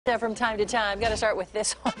From time to time. Got to start with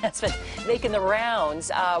this one that's been making the rounds.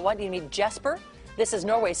 Why do you meet Jasper? This is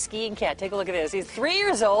Norway's skiing cat. Take a look at this. He's 3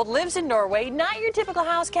 years old, lives in Norway. Not your typical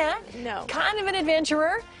house cat. No. Kind of an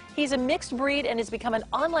adventurer. He's a mixed breed and has become an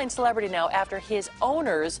online celebrity now after his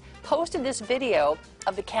owners posted this video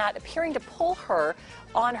of the cat appearing to pull her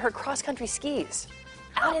on her cross-country skis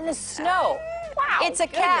out in the snow. Wow. It's a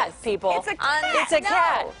cat, people. It's a cat. It's a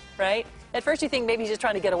cat, right? At first you think maybe he's just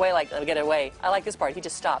trying to get away, get away. I like this part. He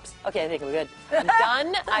just stops. Okay, I think we're good. I'm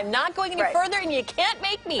done. I'm not going any further, and you can't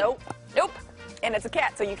make me. Nope. Nope. And it's a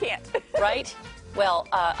cat, so you can't. Right? Well,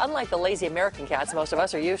 unlike the lazy American cats most of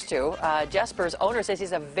us are used to, Jasper's owner says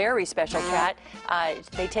he's a very special cat.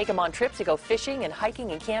 They take him on trips to go fishing and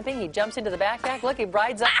hiking and camping. He jumps into the backpack. Look, he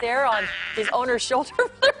rides up there on his owner's shoulder for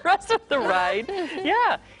the rest of the ride.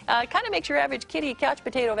 Yeah. Kind of makes your average kitty couch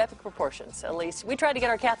potato of epic proportions, at least. We tried to get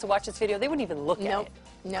our cats to watch this video. They wouldn't even look at it.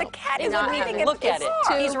 No. The cat They is wouldn't not even look at it.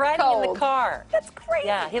 He's riding in the car. That's crazy.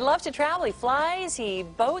 Yeah, he loves to travel. He flies, he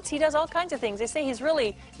boats, he does all kinds of things. They say he's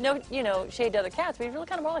really no shade to other cats, but he's really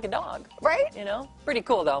kind of more like a dog. Right? You know? Pretty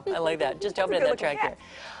cool, though. I like that. Just jumping in that track cat. there.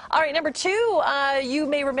 All right, number 2, you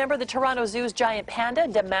may remember the Toronto Zoo's giant panda,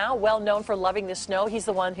 Demao, well known for loving the snow. He's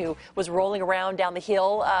the one who was rolling around down the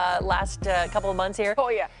hill last couple of months here. Oh,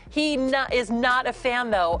 yeah. He is not a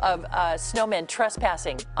fan, though, of snowmen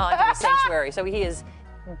trespassing onto the sanctuary. So he is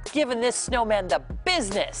giving this snowman the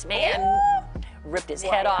business, man. Ripped his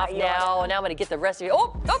head off now, and now I'm going to get the rest of you.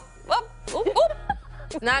 Oh.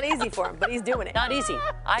 It's not easy for him, but he's doing it. Not easy.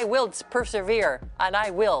 I will persevere, and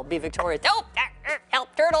I will be victorious. Oh,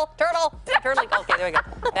 help, turtle. Okay, there we go.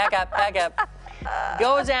 Back up.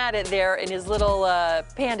 Goes at it there in his little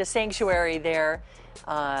panda sanctuary there.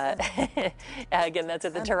 Again, that's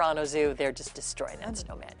at the Toronto Zoo. They're just destroying that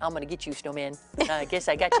snowman. I'm going to get you, snowman. I guess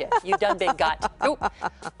I got you. You done big got. Oop.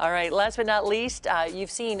 All right, last but not least,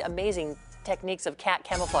 you've seen amazing techniques of cat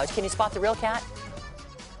camouflage. Can you spot the real cat?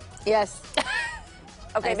 Yes.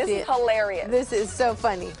 Okay, this is hilarious. This is so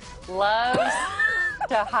funny. Loves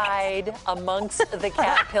to hide amongst the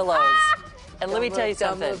cat pillows. And let me tell you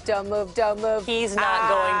something. Don't move. He's not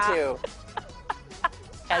going to.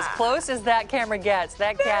 As close as that camera gets,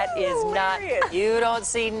 that cat is not. You don't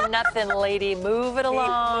see nothing, lady. Move it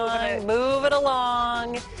along. Move it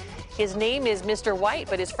along. His name is Mr. White,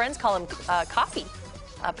 but his friends call him Coffee.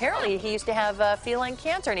 Apparently, he used to have feline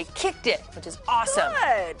cancer, and he kicked it, which is awesome.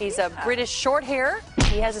 Good. He's a British short hair.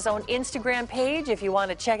 He has his own Instagram page. If you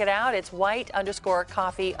want to check it out, it's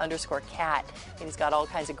white_coffee_cat. And he's got all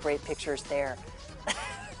kinds of great pictures there.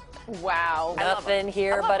 Wow. Nothing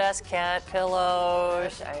here but us cat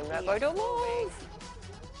pillows. I'm not going to move.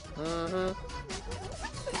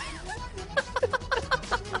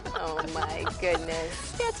 Oh my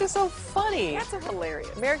goodness. Cats are so funny. Cats are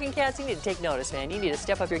hilarious. American cats, you need to take notice, man. You need to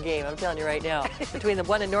step up your game. I'm telling you right now. Between the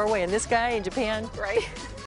one in Norway and this guy in Japan. Right?